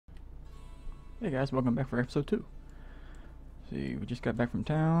Hey guys, welcome back for episode 2. See, we just got back from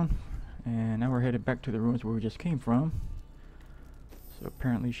town, and now we're headed back to the ruins where we just came from. So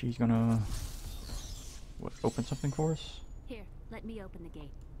apparently she's gonna, open something for us? Here, let me open the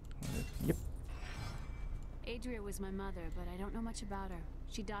gate. Yep. Adria was my mother, but I don't know much about her.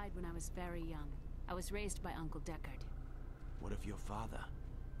 She died when I was very young. I was raised by Uncle Deckard. What of your father?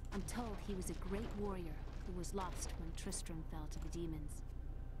 I'm told he was a great warrior who was lost when Tristram fell to the demons.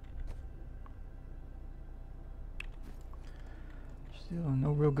 Still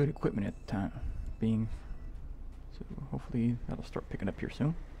no real good equipment at the time being, so hopefully that'll start picking up here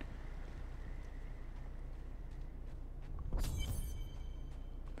soon.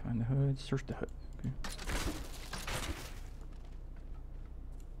 Find the HUD, search the HUD. Okay.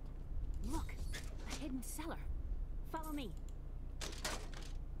 Look, a hidden cellar. Follow me.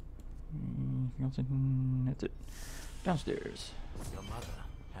 Anything else in? That's it. Downstairs. Your mother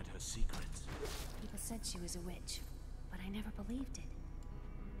had her secrets. People said she was a witch, but I never believed it.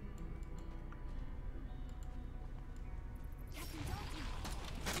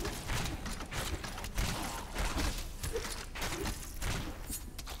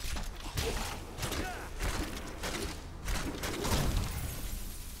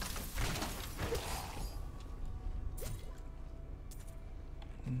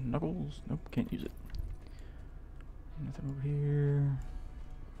 Knuckles? Nope, can't use it. Nothing over here.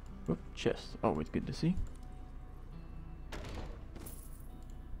 Oop, chest. Always good to see.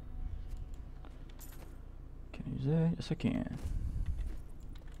 Can I use that? Yes, I can.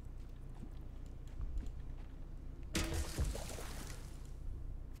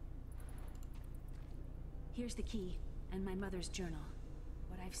 Here's the key, and my mother's journal.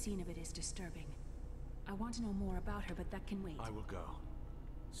 What I've seen of it is disturbing. I want to know more about her, but that can wait. I will go.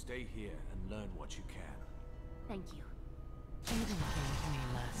 Stay here and learn what you can. Thank you. Aiden came to me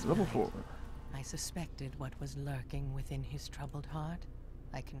last Level night. 4. I suspected what was lurking within his troubled heart.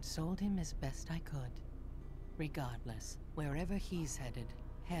 I consoled him as best I could. Regardless, wherever he's headed,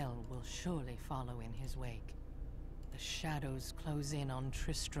 hell will surely follow in his wake. The shadows close in on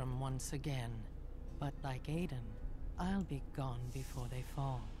Tristram once again. But like Aiden, I'll be gone before they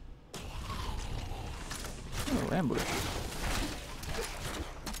fall. Oh, ambush.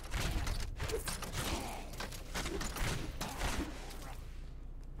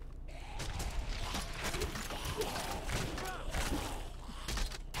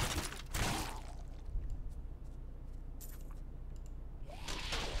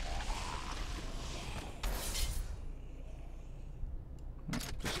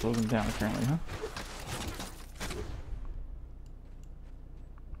 Just slow them down apparently, huh?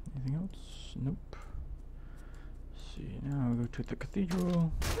 Anything else? Nope. Let's see, now we go to the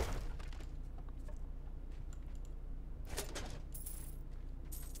cathedral.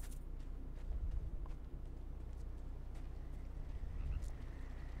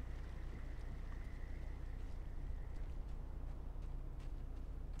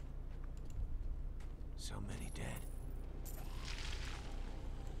 So many dead.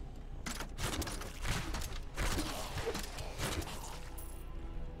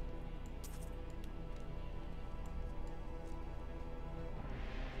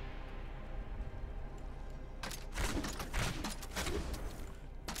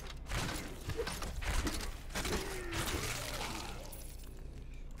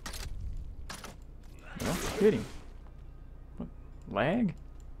 Well, hit him. What? Lag?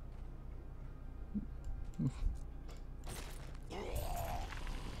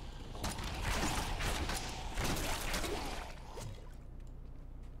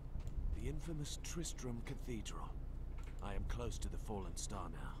 The infamous Tristram Cathedral. I am close to the fallen star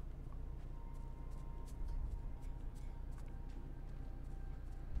now.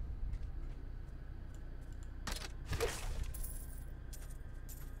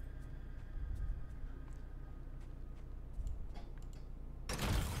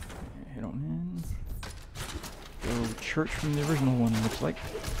 Head on in. Go church from the original one, looks like.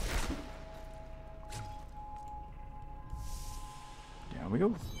 Down we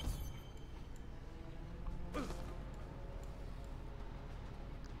go.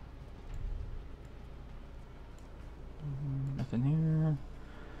 Nothing here.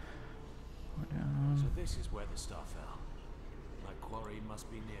 Go down. So this is where the star fell. My quarry must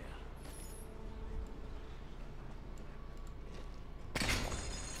be near.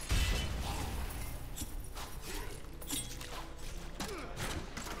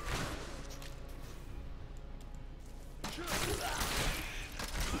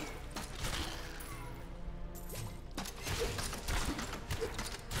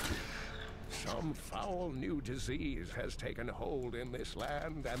 Some foul foul new disease has taken hold in this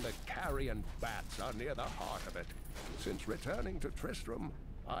land, and the carrion bats are near the heart of it. Since returning to Tristram,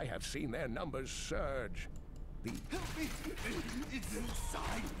 I have seen their numbers surge. The... Help me! It's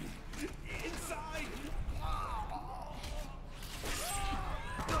inside me! Inside!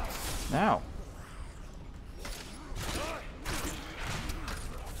 Now.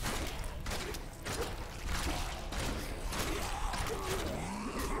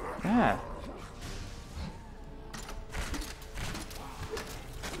 Ah.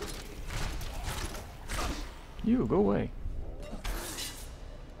 You go away.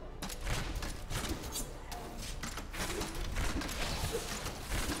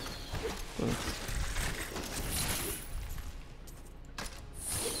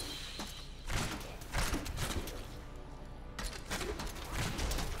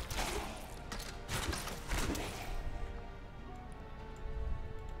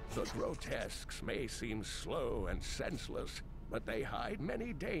 The grotesques may seem slow and senseless, but they hide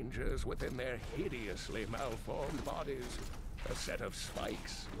many dangers within their hideously malformed bodies. A set of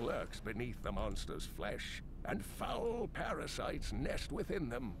spikes lurks beneath the monster's flesh, and foul parasites nest within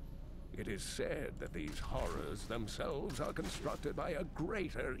them. It is said that these horrors themselves are constructed by a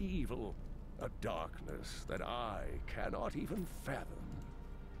greater evil, a darkness that I cannot even fathom.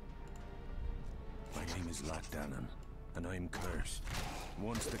 My name is Latdanan, and I am cursed.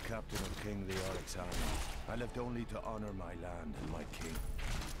 Once the captain of King Leoric's army, I lived only to honor my land and my king.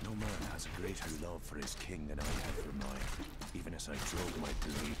 No man has a greater love for his king than I had for mine, even as I drove my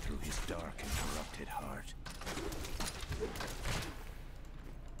blade through his dark and corrupted heart.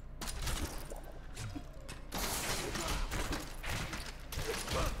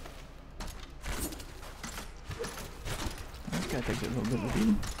 This guy takes a little bit of a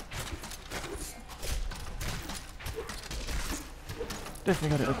beating.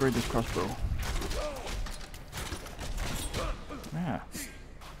 Definitely gotta upgrade this crossbow. Yeah.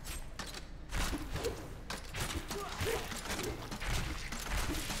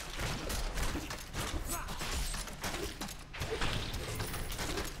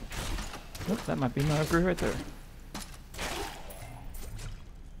 Nope, that might be my upgrade right there.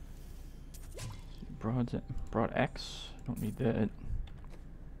 Broad axe. Don't need that.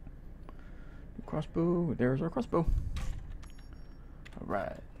 Crossbow. There's our crossbow.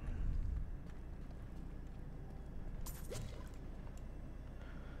 Alright.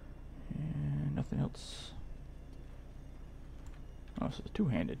 And nothing else. Oh, so it's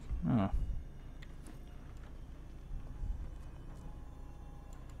two-handed. Oh.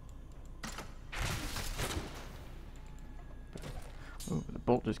 Oh, the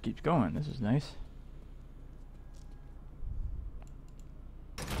bolt just keeps going. This is nice.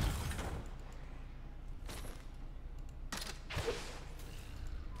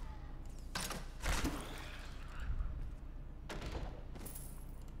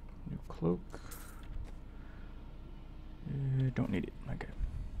 Cloak. Don't need it. Okay.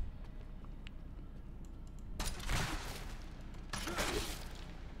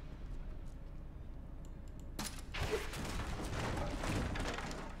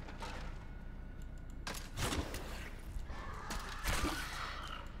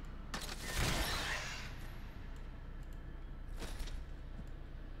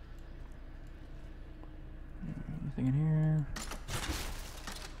 Anything in here?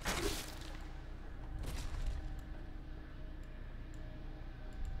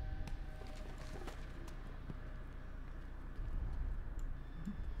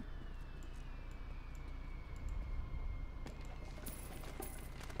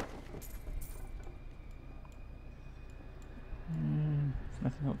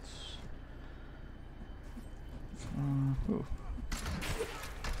 Nothing else. Ooh.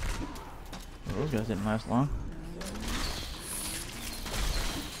 Well, those guys didn't last long.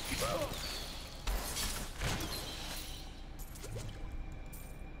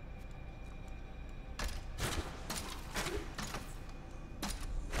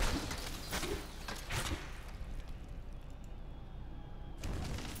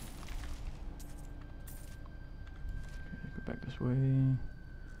 Okay, go back this way.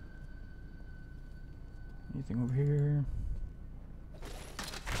 Anything over here?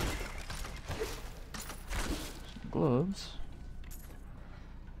 Some gloves.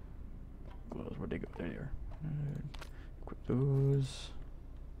 Gloves, where'd they go? There they are. Equip those.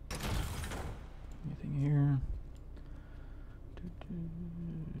 Anything here?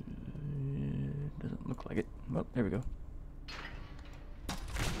 Doesn't look like it. Well, there we go.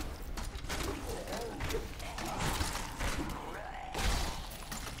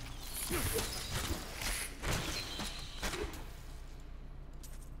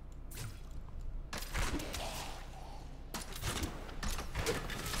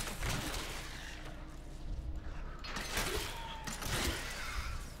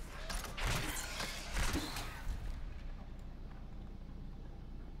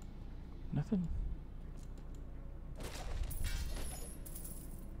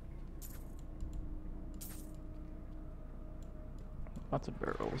 Lots of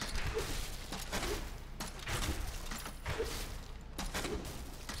barrels.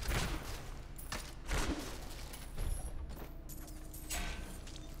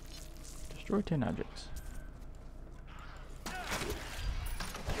 Destroy 10 objects.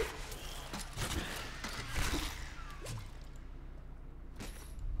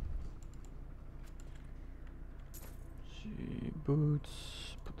 See,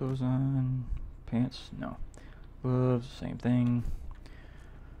 boots, put those on. Pants, no. Gloves, same thing.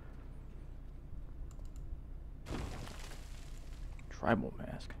 Tribal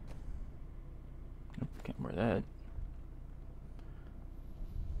mask. Nope, can't wear that.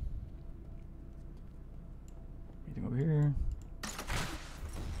 Anything over here?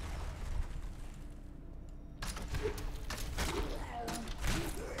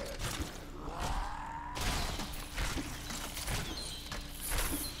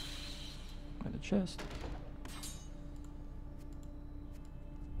 By the chest.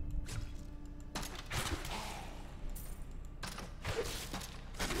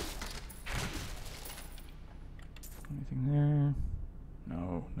 Anything there?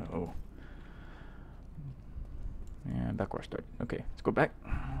 No, no. And back where I started. Okay, let's go back.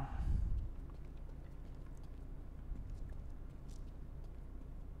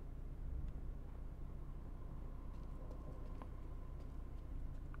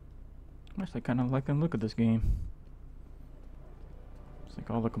 I'm actually kind of liking the look of this game. It's like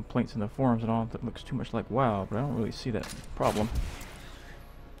all the complaints in the forums and all that looks too much like WoW, but I don't really see that problem.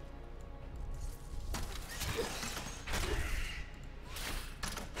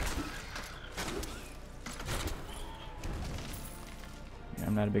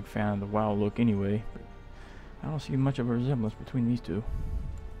 I'm not a big fan of the WoW look anyway, but I don't see much of a resemblance between these two.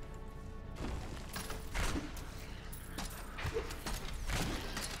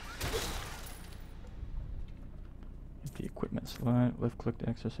 Empty equipment slot, left click to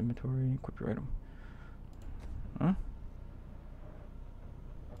access inventory, equip your item. Huh?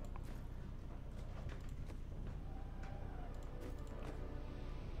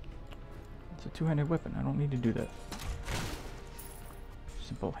 It's a two-handed weapon, I don't need to do that.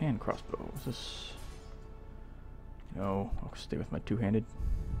 Simple hand crossbow. Is this? No, I'll stay with my two-handed.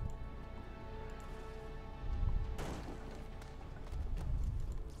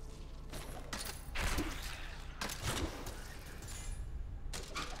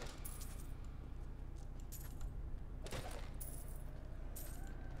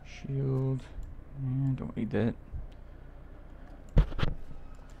 Shield. And don't need that.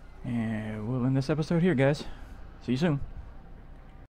 And we'll end this episode here, guys. See you soon.